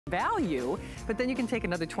value, but then you can take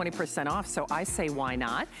another 20% off, so I say why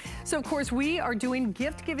not? So of course we are doing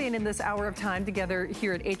gift giving in this hour of time together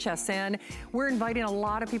here at HSN. We're inviting a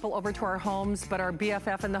lot of people over to our homes, but our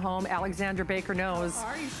BFF in the home, Alexandra Baker, knows. How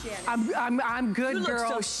are you, Shannon? I'm good, girl.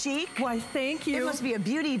 You look so chic. Why, thank you. It must be a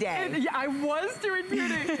beauty day. Yeah, I was doing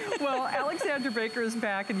beauty. Well, Alexandra Baker is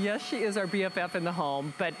back, and yes, she is our BFF in the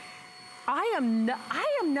home, but I am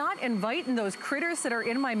not inviting those critters that are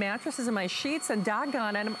in my mattresses and my sheets, and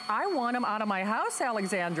doggone it, I want them out of my house,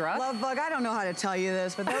 Alexandra. Love bug, I don't know how to tell you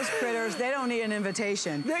this, but those critters, they don't need an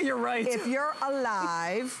invitation. Yeah, you're right. If you're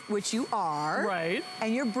alive, which you are, right,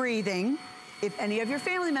 and you're breathing, if any of your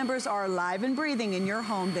family members are alive and breathing in your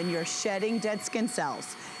home, then you're shedding dead skin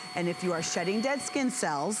cells. And if you are shedding dead skin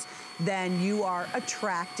cells, then you are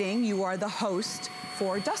attracting, you are the host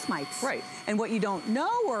for dust mites. Right. And what you don't know,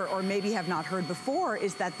 or maybe have not heard before,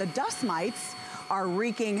 is that the dust mites are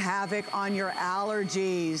wreaking havoc on your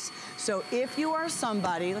allergies. So if you are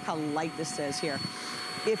somebody, look how light this is here.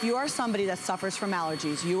 If you are somebody that suffers from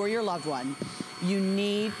allergies, you or your loved one, you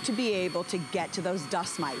need to be able to get to those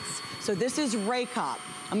dust mites. So this is RAYCOP.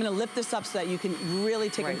 I'm gonna lift this up so that you can really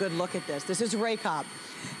take a good look at this. This is RAYCOP.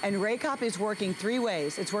 And RAYCOP is working 3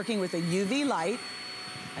 ways. It's working with a UV light,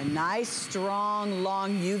 a nice, strong,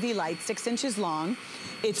 long UV light, 6 inches long.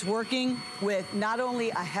 It's working with not only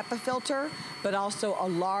a HEPA filter, but also a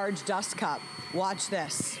large dust cup. Watch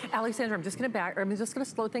this. Alexandra, I'm just gonna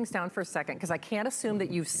slow things down for a second, because I can't assume that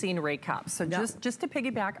you've seen RAYCOP. So just to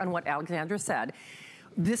piggyback on what Alexandra said,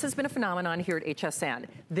 this has been a phenomenon here at HSN.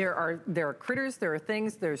 There are critters, there are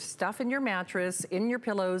things, there's stuff in your mattress, in your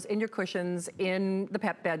pillows, in your cushions, in the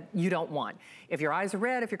pet bed you don't want. If your eyes are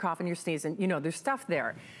red, if you're coughing, you're sneezing, you know, there's stuff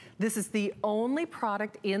there. This is the only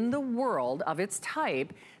product in the world of its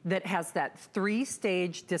type that has that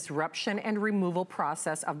 3-stage disruption and removal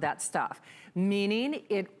process of that stuff. Meaning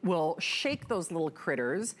it will shake those little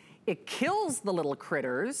critters, it kills the little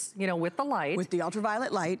critters, you know, with the light. With the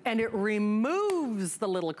ultraviolet light. And it removes the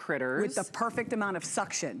little critters. With the perfect amount of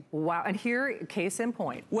suction. Wow, and here, case in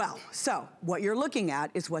point. Well, so what you're looking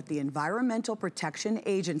at is what the Environmental Protection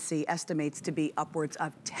Agency estimates to be upwards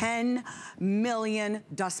of 10 million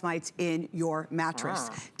dust mites in your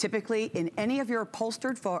mattress. Typically in any of your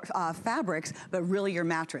upholstered fabrics, but really your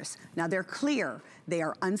mattress. Now they're clear. They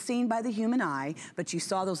are unseen by the human eye, but you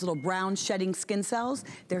saw those little brown shedding skin cells.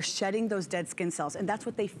 They're shedding those dead skin cells, and that's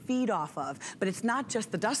what they feed off of. But it's not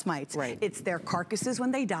just the dust mites. Right. It's their carcasses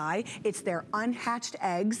when they die. It's their unhatched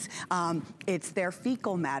eggs. It's their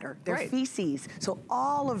fecal matter, their feces. So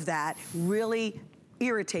all of that really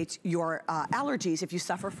irritates your allergies if you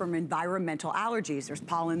suffer from environmental allergies. There's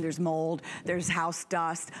pollen, there's mold, there's house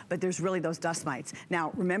dust, but there's really those dust mites.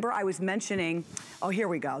 Now, remember I was mentioning, oh, here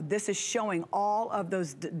we go. This is showing all of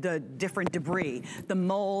those the different debris, the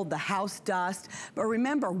mold, the house dust. But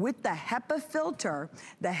remember, with the HEPA filter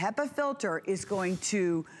is going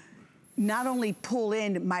to not only pull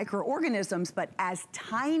in microorganisms, but as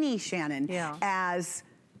tiny, Shannon, as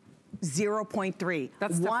 0.3.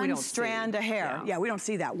 That's one strand of hair. Yeah, we don't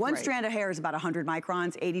see that. One strand of hair is about 100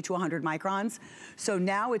 microns, 80 to 100 microns. So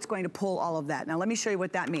now it's going to pull all of that. Now let me show you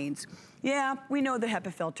what that means. Yeah, we know the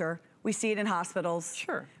HEPA filter. We see it in hospitals.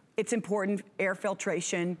 Sure. It's important, air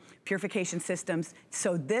filtration, purification systems.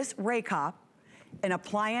 So this RAYCOP, an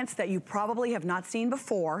appliance that you probably have not seen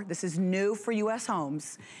before, this is new for US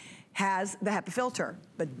homes, has the HEPA filter.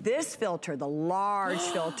 But this filter, the large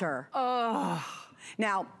filter,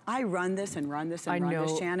 now, I run this and run this and run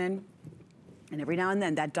this, Shannon, and every now and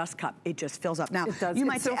then that dust cup, it just fills up. Now, you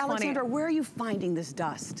might say, Alexandra, where are you finding this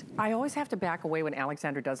dust? I always have to back away when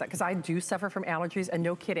Alexandra does that, because I do suffer from allergies, and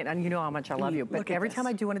no kidding, and you know how much I love you, but every time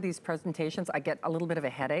I do one of these presentations, I get a little bit of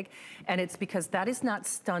a headache, and it's because that is not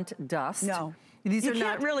stunt dust. No. These you are can't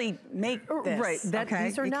not really make this. Right,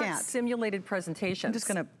 these are not simulated presentations. I'm just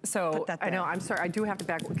gonna put that there. I know, I'm sorry, I do have to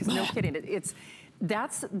back, because no kidding,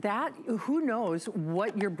 who knows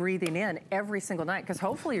what you're breathing in every single night, because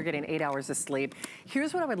hopefully you're getting 8 hours of sleep.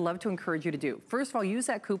 Here's what I would love to encourage you to do. First of all, use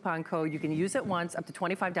that coupon code. You can use it once, up to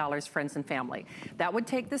 $25, friends and family. That would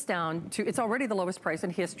take this down to, it's already the lowest price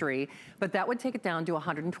in history, but that would take it down to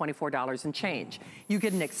 $124 and change. You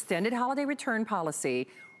get an extended holiday return policy.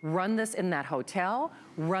 Run this in that hotel,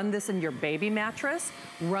 run this in your baby mattress,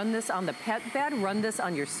 run this on the pet bed, run this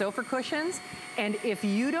on your sofa cushions. And if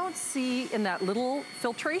you don't see in that little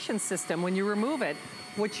filtration system when you remove it,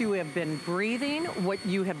 what you have been breathing, what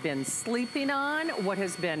you have been sleeping on, what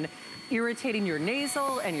has been irritating your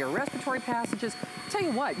nasal and your respiratory passages, I'll tell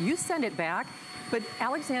you what, you send it back, But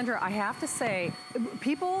Alexandra, I have to say,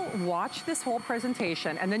 people watch this whole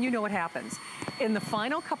presentation and then you know what happens. In the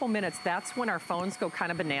final couple minutes, that's when our phones go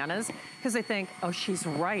kind of bananas because they think, oh, she's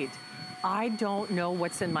right. I don't know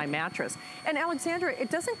what's in my mattress. And Alexandra,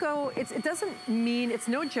 it doesn't mean, it's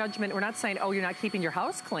no judgment. We're not saying, oh, you're not keeping your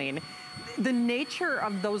house clean. The nature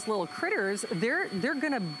of those little critters, they're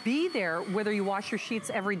gonna be there whether you wash your sheets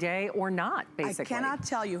every day or not, basically. I cannot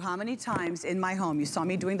tell you how many times in my home, you saw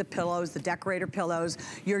me doing the pillows, the decorator pillows,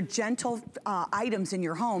 your gentle items in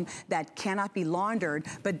your home that cannot be laundered,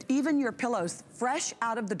 but even your pillows, fresh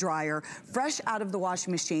out of the dryer, fresh out of the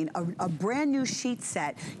washing machine, a brand new sheet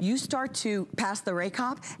set, you start to pass the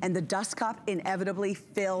RAYCOP and the dust cup inevitably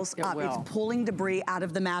fills up. It's pulling debris out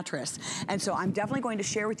of the mattress. And so I'm definitely going to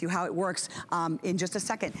share with you how it works in just a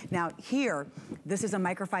second. Now here, this is a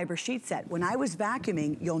microfiber sheet set. When I was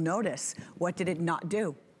vacuuming, you'll notice, what did it not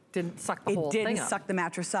do? Didn't suck the whole thing up. It didn't suck the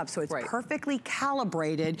mattress up. So it's perfectly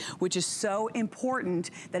calibrated, which is so important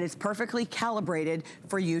that it's perfectly calibrated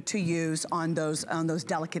for you to use on those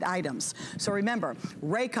delicate items. So remember,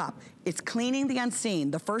 RAYCOP, it's cleaning the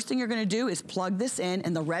unseen. The first thing you're gonna do is plug this in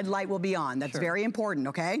and the red light will be on. That's very important,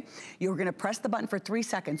 okay? You're gonna press the button for 3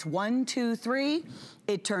 seconds. 1, 2, 3,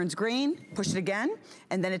 it turns green, push it again,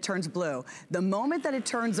 and then it turns blue. The moment that it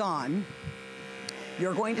turns on,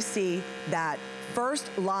 you're going to see that first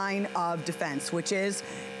line of defense, which is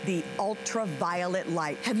the ultraviolet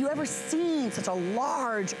light. Have you ever seen such a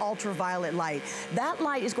large ultraviolet light? That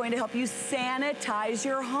light is going to help you sanitize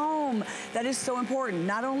your home. That is so important.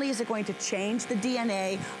 Not only is it going to change the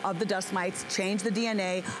DNA of the dust mites, change the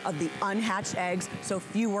DNA of the unhatched eggs, so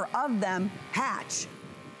fewer of them hatch.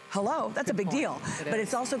 Hello, that's a big deal. But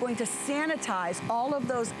it's also going to sanitize all of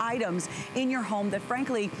those items in your home that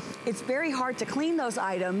frankly, it's very hard to clean those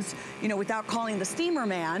items, you know, without calling the steamer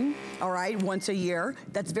man, all right, once a year.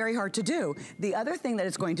 That's very hard to do. The other thing that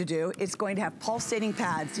it's going to do, it's going to have pulsating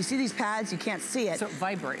pads. You see these pads? You can't see it. So it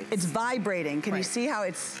vibrates. It's vibrating. Can you see how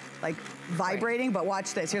it's like vibrating? But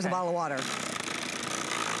watch this. Here's a bottle of water.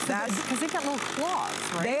 Because they've got little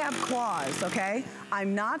claws, right? They have claws, okay?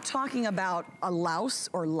 I'm not talking about a louse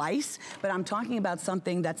or lice, but I'm talking about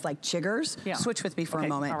something that's like chiggers. Switch with me for a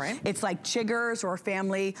moment. All right. It's like chiggers or a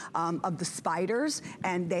family of the spiders,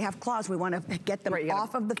 and they have claws. We want to get them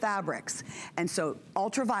off of the fabrics. And so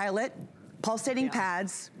ultraviolet, pulsating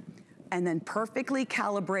pads, and then perfectly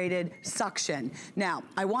calibrated suction. Now,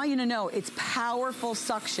 I want you to know it's powerful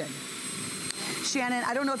suction. Shannon,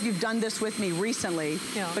 I don't know if you've done this with me recently,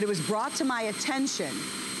 but it was brought to my attention.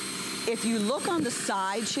 If you look on the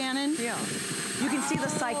side, Shannon, you can see the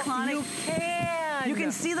cyclonic. You can. You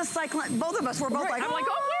can see the cyclonic. Both of us were both like, I'm like,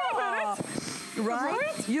 oh, wait a minute.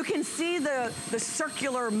 Right? You can see the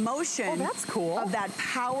circular motion that's cool. of that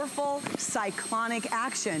powerful cyclonic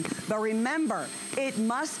action. But remember, it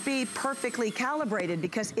must be perfectly calibrated,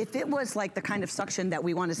 because if it was like the kind of suction that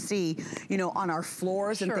we want to see, you know, on our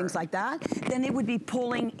floors and things like that, then it would be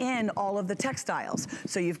pulling in all of the textiles.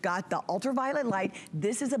 So you've got the ultraviolet light.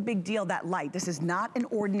 This is a big deal, that light. This is not an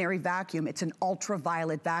ordinary vacuum. It's an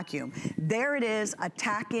ultraviolet vacuum. There it is,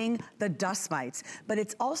 attacking the dust mites. But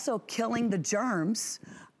it's also killing the germs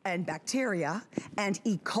and bacteria and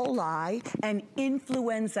E. coli and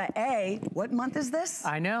influenza A. What month is this?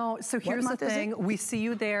 I know. So here's the thing. We see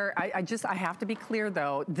you there. I have to be clear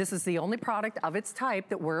though, this is the only product of its type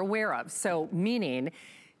that we're aware of. So meaning,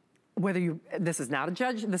 whether this is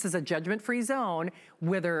a judgment-free zone,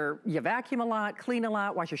 whether you vacuum a lot, clean a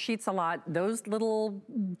lot, wash your sheets a lot, those little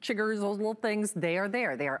chiggers, those little things, they are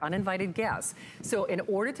there. They are uninvited guests. So in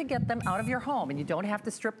order to get them out of your home, and you don't have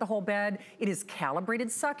to strip the whole bed, it is calibrated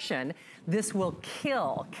suction. This will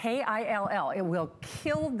kill, K-I-L-L, it will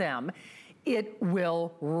kill them. It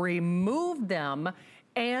will remove them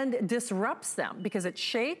and disrupts them, because it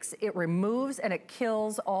shakes, it removes, and it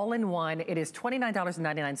kills all in one. It is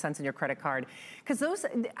 $29.99 in your credit card. Because those,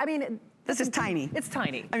 I mean, this is tiny. It's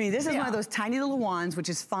tiny. I mean, this is one of those tiny little wands, which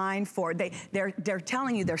is fine for, they're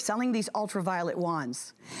telling you, they're selling these ultraviolet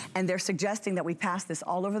wands, and they're suggesting that we pass this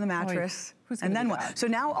all over the mattress. And then what? So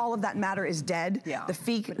now all of that matter is dead.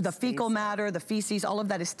 The fecal matter, the feces, all of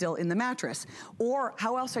that is still in the mattress. Or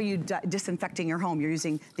how else are you disinfecting your home? You're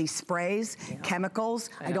using these sprays, chemicals.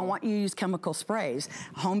 I don't want you to use chemical sprays.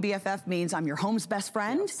 Home BFF means I'm your home's best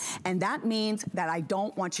friend, and that means that I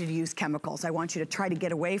don't want you to use chemicals. I want you to try to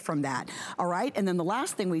get away from that. all right? And then the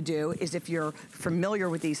last thing we do is, if you're familiar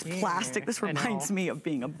with these plastic, this reminds me of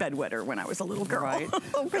being a bedwetter when I was a little girl. Right.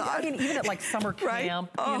 Oh, God. I mean, even at like summer camp,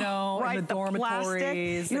 right? you know, in the dormitories.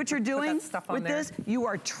 Plastic. You know what you're doing with this? You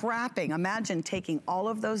are trapping. Imagine taking all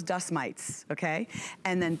of those dust mites, okay,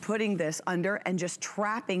 and then putting this under and just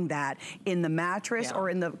trapping that in the mattress or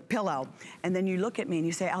in the pillow. And then you look at me and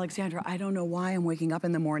you say, Alexandra, I don't know why I'm waking up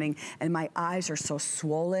in the morning and my eyes are so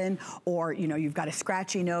swollen, or, you know, you've got a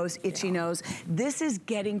scratchy nose, itchy nose. This is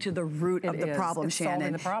getting to the root of the problem, it's Shannon.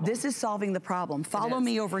 solving the problem. This is solving the problem. Follow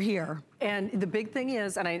me over here. And the big thing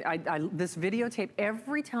is, and this videotape,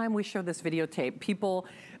 every time we show this videotape, people,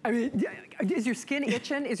 I mean, is your skin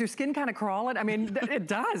itching? Is your skin kind of crawling? I mean, it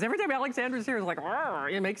does. Every time Alexandra's here, it's like,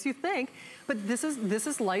 it makes you think. But this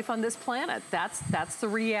is life on this planet. That's the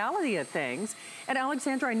reality of things. And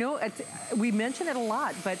Alexandra, I know we mention it a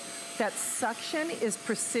lot, but that suction is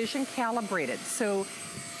precision calibrated. So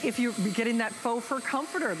if you're getting that faux fur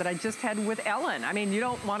comforter that I just had with Ellen, I mean, you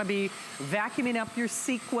don't want to be vacuuming up your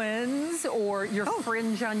sequins or your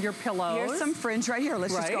fringe on your pillows. Here's some fringe right here.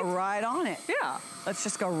 Let's just go right on it. Yeah. Let's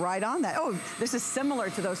just go right on that. Oh, this is similar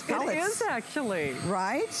to those pellets. It is actually.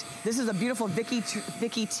 Right? This is a beautiful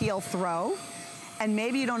Vicky Teal throw. And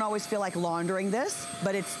maybe you don't always feel like laundering this,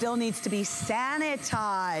 but it still needs to be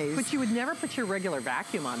sanitized. But you would never put your regular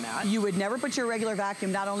vacuum on that. You would never put your regular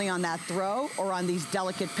vacuum not only on that throw or on these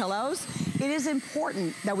delicate pillows. It is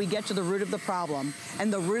important that we get to the root of the problem.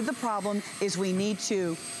 And the root of the problem is we need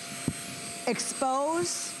to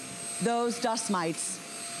expose those dust mites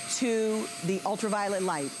to the ultraviolet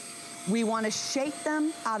light. We want to shake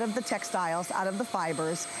them out of the textiles, out of the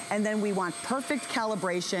fibers, and then we want perfect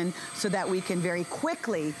calibration so that we can very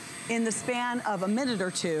quickly, in the span of a minute or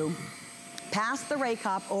two, pass the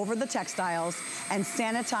RAYCOP over the textiles and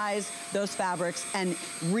sanitize those fabrics and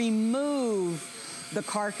remove the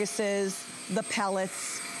carcasses, the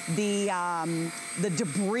pellets, the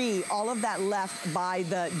debris, all of that left by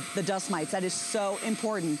the dust mites. That is so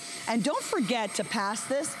important. And don't forget to pass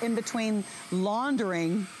this in between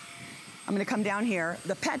laundering. I'm gonna come down here,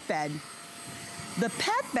 the pet bed. The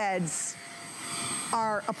pet beds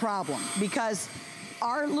are a problem because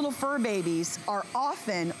our little fur babies are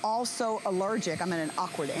often also allergic. I'm at an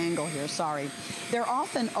awkward angle here, sorry. They're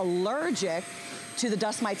often allergic to the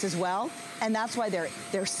dust mites as well, and that's why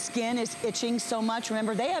their skin is itching so much.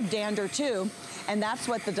 Remember, they have dander too, and that's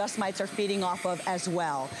what the dust mites are feeding off of as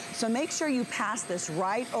well. So make sure you pass this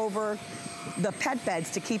right over the pet beds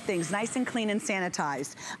to keep things nice and clean and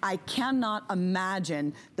sanitized. I cannot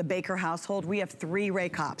imagine the Baker household. We have 3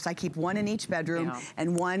 RAYCOPs. I keep one in each bedroom,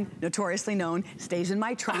 and one, notoriously known, stays in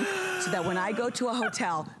my trunk so that when I go to a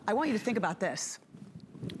hotel, I want you to think about this.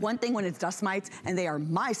 One thing when it's dust mites and they are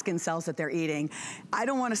my skin cells that they're eating, I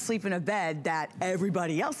don't want to sleep in a bed that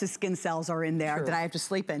everybody else's skin cells are in there that I have to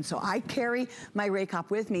sleep in. So I carry my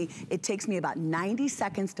RAYCOP with me. It takes me about 90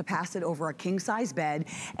 seconds to pass it over a king size bed,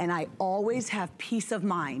 and I always have peace of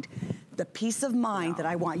mind. The peace of mind that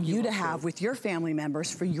I want you to have with your family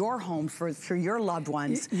members, for your home, for your loved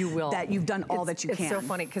ones. You will. That you've done all that you can. It's so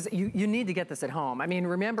funny because you need to get this at home. I mean,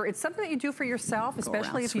 remember, it's something that you do for yourself,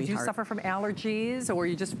 especially if you do suffer from allergies, or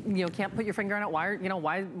you just can't put your finger on it.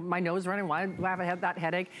 Why my nose running? Why do I have that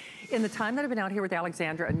headache? In the time that I've been out here with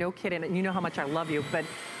Alexandra, and no kidding, and you know how much I love you, but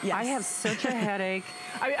I have such a headache.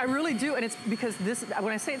 I really do, and it's because this.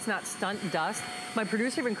 When I say it's not stunt dust, my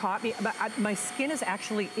producer even caught me. But my skin is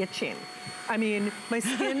actually itching. I mean, my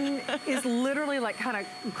skin is literally like kind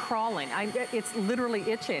of crawling. It's literally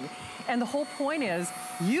itching. And the whole point is,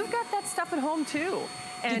 you've got that stuff at home too.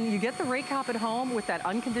 And you get the RAYCOP at home with that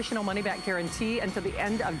unconditional money-back guarantee until the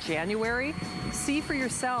end of January. See for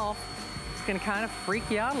yourself. It's gonna kind of freak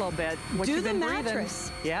you out a little bit. Do the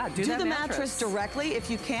mattress. Yeah, do the mattress directly if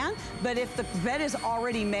you can, but if the bed is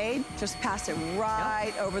already made, just pass it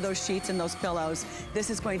right over those sheets and those pillows. This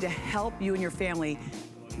is going to help you and your family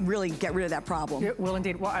really get rid of that problem. It will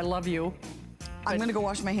indeed. Well, I love you. I'm gonna go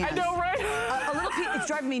wash my hands. I know, right? A little piece, it's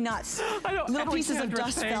driving me nuts. I know. Little pieces of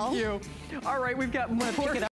dust fell. Thank you. All right, we've got more.